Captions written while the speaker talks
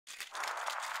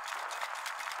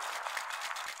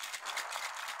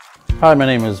Hi, my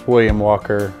name is William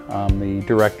Walker. I'm the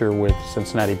director with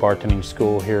Cincinnati Bartending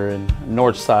School here in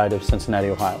north side of Cincinnati,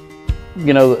 Ohio.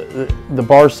 You know, the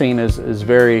bar scene is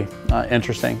very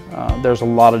interesting. There's a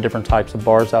lot of different types of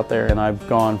bars out there, and I've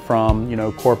gone from, you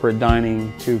know, corporate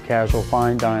dining to casual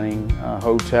fine dining,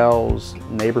 hotels,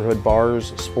 neighborhood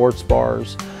bars, sports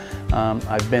bars.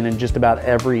 I've been in just about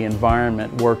every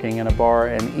environment working in a bar,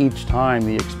 and each time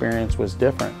the experience was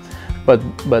different.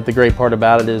 But the great part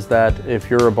about it is that if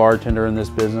you're a bartender in this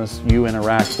business, you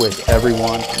interact with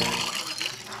everyone.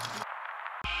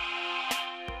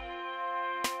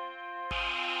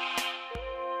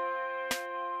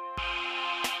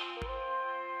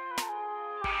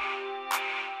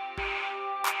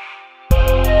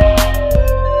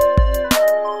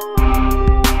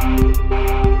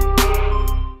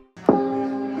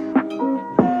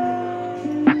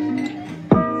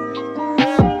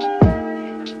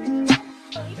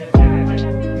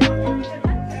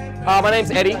 My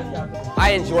name's Eddie.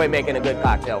 I enjoy making a good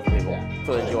cocktail for people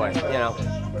to enjoy,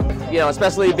 you know,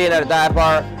 especially being at a dive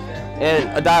bar. And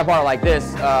a dive bar like this,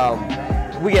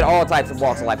 we get all types of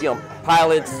walks of life. You know,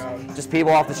 pilots, just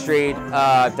people off the street,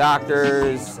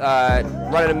 doctors,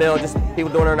 running the mill, just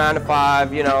people doing their 9 to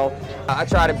 5, you know. I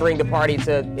try to bring the party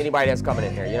to anybody that's coming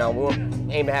in here, you know. We'll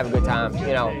aim to have a good time,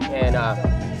 you know, and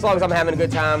as long as I'm having a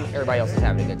good time, everybody else is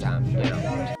having a good time, you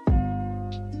know.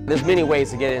 There's many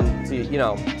ways to get into, you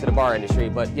know, to the bar industry,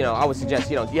 but, you know, I would suggest,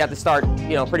 you know, you have to start,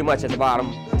 you know, pretty much at the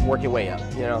bottom, work your way up,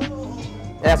 you know.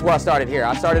 And that's where I started here.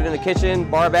 I started in the kitchen,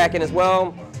 bar backing as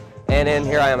well, and then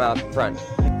here I am out front.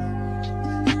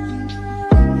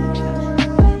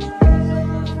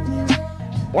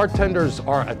 Bartenders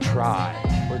are a tribe.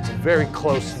 It's very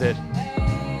close-knit,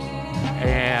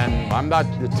 and I'm not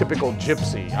the typical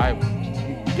gypsy.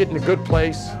 You get in a good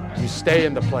place, you stay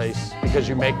in the place because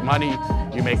you make money,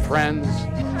 you make friends.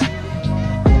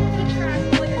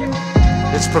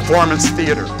 It's performance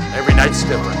theater. Every night's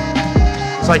different.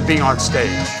 It's like being on stage.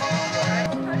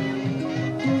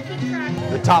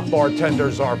 The top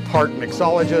bartenders are part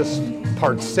mixologist,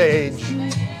 part sage,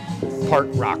 part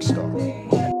rock star.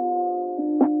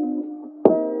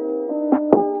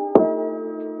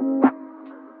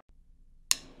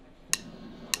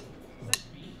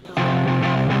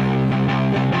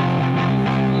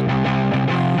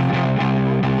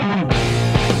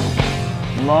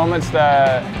 Moments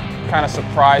that kind of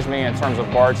surprised me in terms of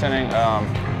bartending.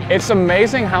 It's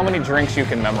amazing how many drinks you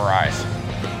can memorize.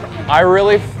 I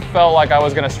really felt like I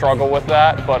was going to struggle with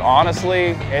that, but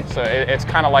honestly, it's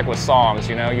kind of like with songs,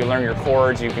 you know, you learn your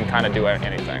chords, you can kind of do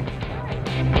anything.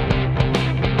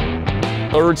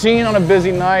 The routine on a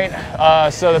busy night,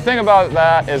 so the thing about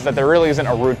that is that there really isn't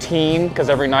a routine because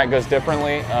every night goes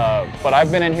differently, but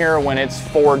I've been in here when it's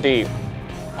 4 deep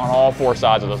on all 4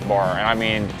 sides of this bar, and I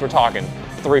mean, we're talking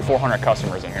 300-400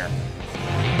 customers in here.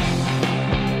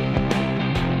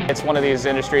 It's one of these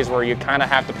industries where you kind of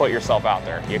have to put yourself out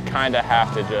there. You kind of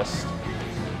have to just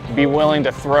be willing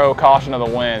to throw caution to the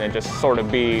wind and just sort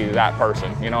of be that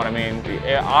person, you know what I mean?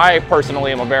 I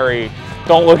personally am a very,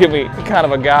 don't look at me kind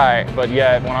of a guy, but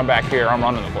yet when I'm back here, I'm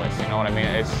running the place, you know what I mean?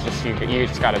 It's just, you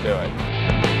just got to do it.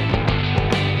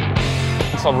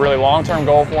 It's a really long-term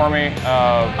goal for me.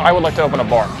 I would like to open a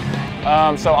bar.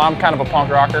 So I'm kind of a punk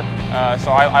rocker,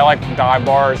 so I like dive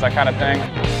bars, that kind of thing.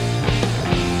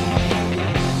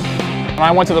 When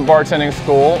I went to the bartending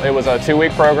school, it was a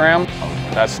 2-week program.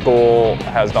 That school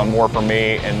has done more for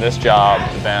me in this job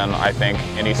than I think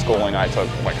any schooling I took,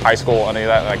 like high school, any of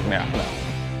that, like, no.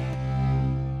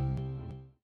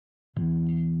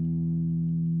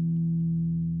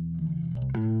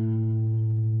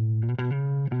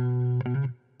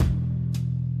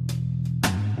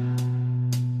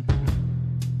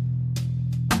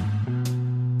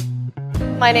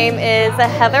 My name is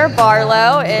Heather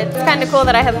Barlow. It's kind of cool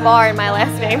that I have Bar in my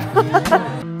last name.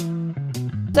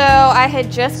 So I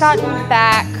had just gotten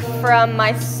back from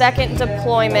my 2nd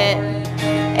deployment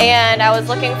and I was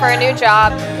looking for a new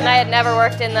job, and I had never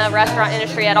worked in the restaurant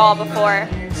industry at all before.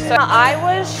 So I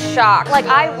was shocked. Like,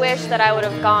 I wish that I would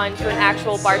have gone to an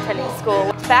actual bartending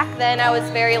school. Back then I was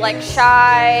very like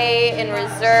shy and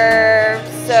reserved,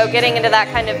 so getting into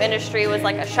that kind of industry was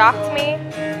like a shock to me.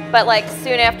 But like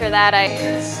soon after that, I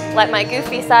let my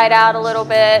goofy side out a little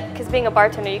bit, because being a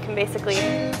bartender, you can basically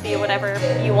be whatever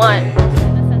you want.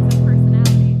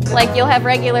 Like, you'll have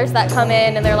regulars that come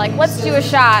in and they're like, let's do a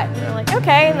shot. And they're like,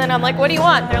 okay. And then I'm like, what do you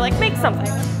want? And they're like, make something.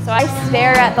 So I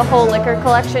stare at the whole liquor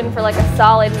collection for like a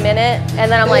solid minute,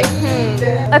 and then I'm like,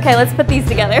 okay, let's put these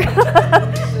together.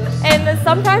 And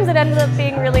sometimes it ends up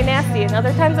being really nasty, and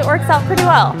other times it works out pretty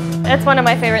well. It's one of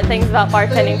my favorite things about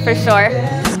bartending, for sure.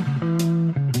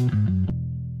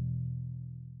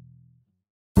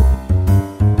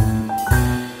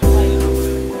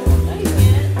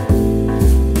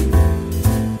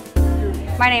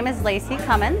 name is Lacey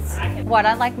Cummins. What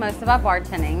I like most about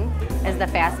bartending is the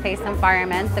fast-paced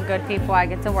environment, the good people I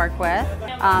get to work with.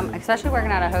 Especially working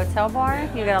at a hotel bar,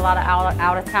 you get a lot of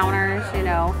out-of-towners, you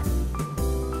know.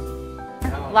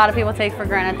 A lot of people take for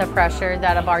granted the pressure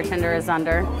that a bartender is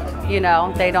under. You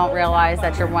know, they don't realize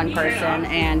that you're one person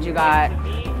and you got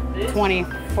 20,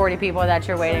 40 people that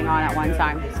you're waiting on at one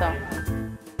time.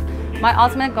 So my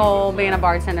ultimate goal being a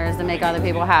bartender is to make other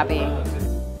people happy.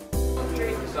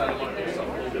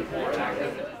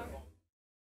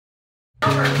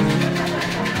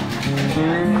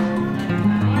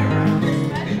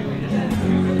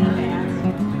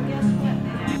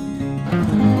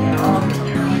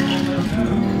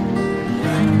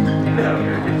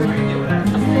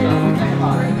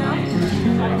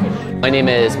 My name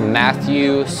is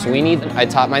Matthew Sweeney. I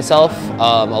taught myself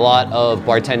a lot of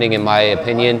bartending, in my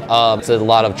opinion. It's a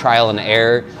lot of trial and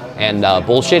error and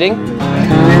bullshitting.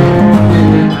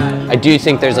 I do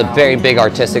think there's a very big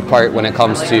artistic part when it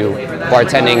comes to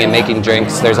bartending and making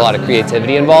drinks. There's a lot of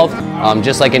creativity involved.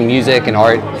 Just like in music and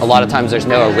art, a lot of times there's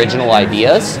no original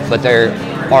ideas, but there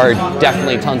are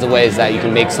definitely tons of ways that you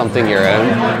can make something your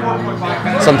own.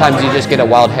 Sometimes you just get a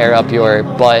wild hair up your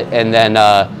butt and then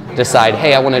decide,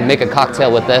 hey, I want to make a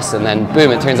cocktail with this, and then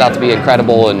boom, it turns out to be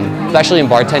incredible. And especially in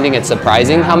bartending, it's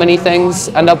surprising how many things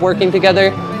end up working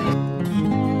together.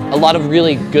 A lot of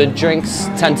really good drinks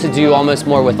tend to do almost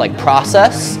more with like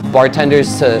process.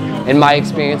 Bartenders, in my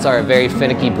experience, are a very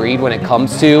finicky breed when it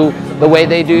comes to the way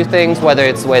they do things, whether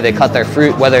it's the way they cut their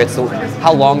fruit, whether it's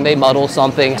how long they muddle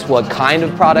something, what kind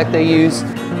of product they use.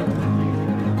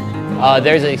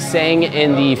 There's a saying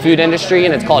in the food industry,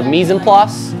 and it's called mise en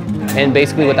place. And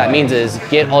basically what that means is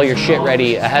get all your shit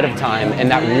ready ahead of time, and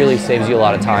that really saves you a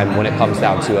lot of time when it comes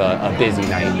down to a busy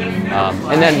night.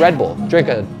 And then Red Bull, drink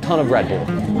a ton of Red Bull.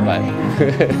 But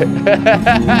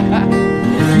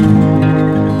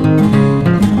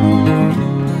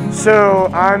So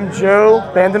I'm Joe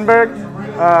Vandenberg.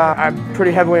 I'm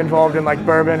pretty heavily involved in like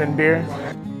bourbon and beer.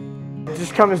 It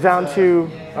just comes down to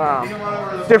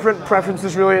different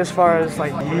preferences really, as far as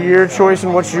like your choice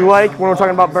and what you like when we're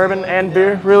talking about bourbon and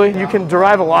beer. Really, you can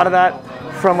derive a lot of that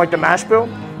from like the mash bill.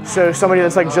 So somebody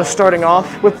that's like just starting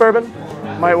off with bourbon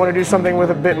might want to do something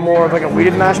with a bit more of like a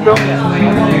wheated mash bill.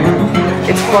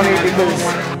 It's funny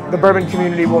because the bourbon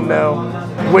community will know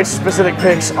which specific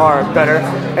picks are better,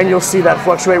 and you'll see that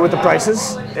fluctuate with the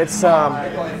prices. It's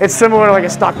similar to like a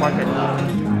stock market.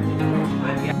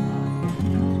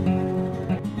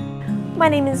 My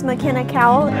name is McKenna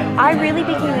Cowell. I really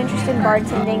became interested in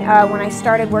bartending when I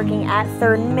started working at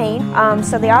 3rd and Main.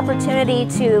 So the opportunity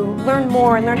to learn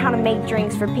more and learn how to make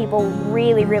drinks for people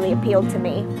really, really appealed to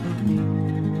me.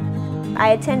 I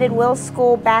attended Will's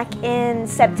school back in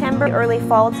September, early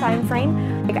fall time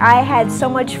frame. Like, I had so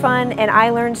much fun and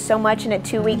I learned so much in a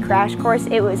 2-week crash course.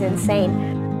 It was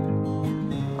insane.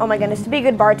 Oh my goodness, to be a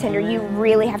good bartender, you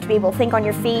really have to be able to think on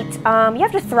your feet. You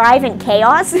have to thrive in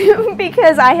chaos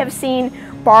because I have seen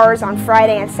bars on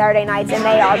Friday and Saturday nights and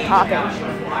they are popping.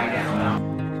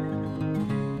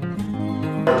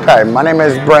 Okay, my name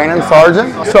is Brandon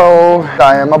Sargent, so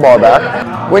I am a bar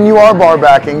back. When you are bar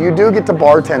backing, you do get to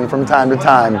bartend from time to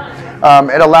time.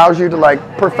 It allows you to like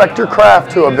perfect your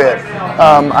craft to a bit.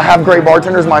 I have great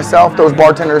bartenders myself. Those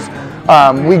bartenders,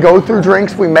 we go through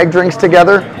drinks, we make drinks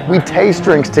together, we taste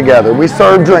drinks together, we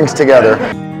serve drinks together.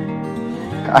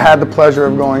 I had the pleasure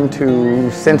of going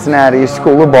to Cincinnati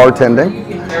School of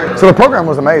Bartending. So the program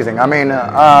was amazing. I mean,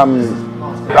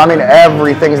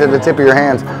 everything's at the tip of your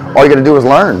hands. All you got to do is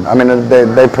learn. I mean,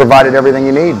 they provided everything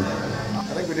you need. I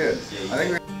think we did.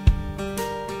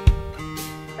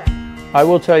 I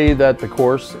will tell you that the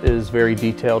course is very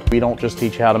detailed. We don't just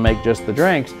teach you how to make just the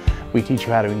drinks, we teach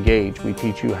you how to engage. We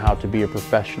teach you how to be a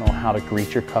professional, how to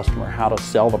greet your customer, how to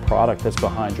sell the product that's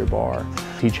behind your bar.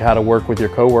 Teach you how to work with your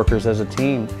coworkers as a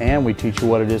team, and we teach you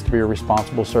what it is to be a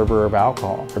responsible server of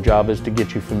alcohol. Our job is to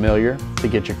get you familiar, to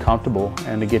get you comfortable,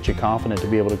 and to get you confident to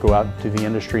be able to go out to the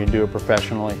industry and do it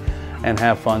professionally and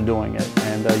have fun doing it.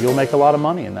 And you'll make a lot of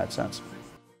money in that sense.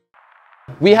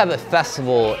 We have a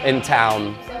festival in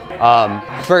town.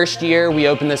 First year we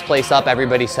opened this place up,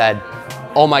 everybody said,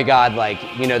 oh my God, like,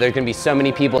 you know, there's gonna be so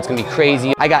many people, it's gonna be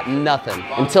crazy. I got nothing.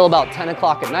 Until about 10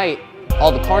 o'clock at night,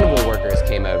 all the carnival workers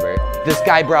came over. This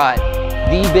guy brought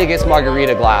the biggest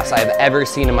margarita glass I've ever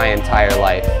seen in my entire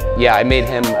life. Yeah, I made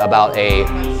him about a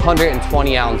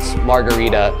 120-ounce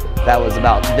margarita that was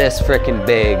about this frickin'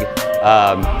 big.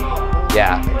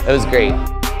 Yeah, it was great.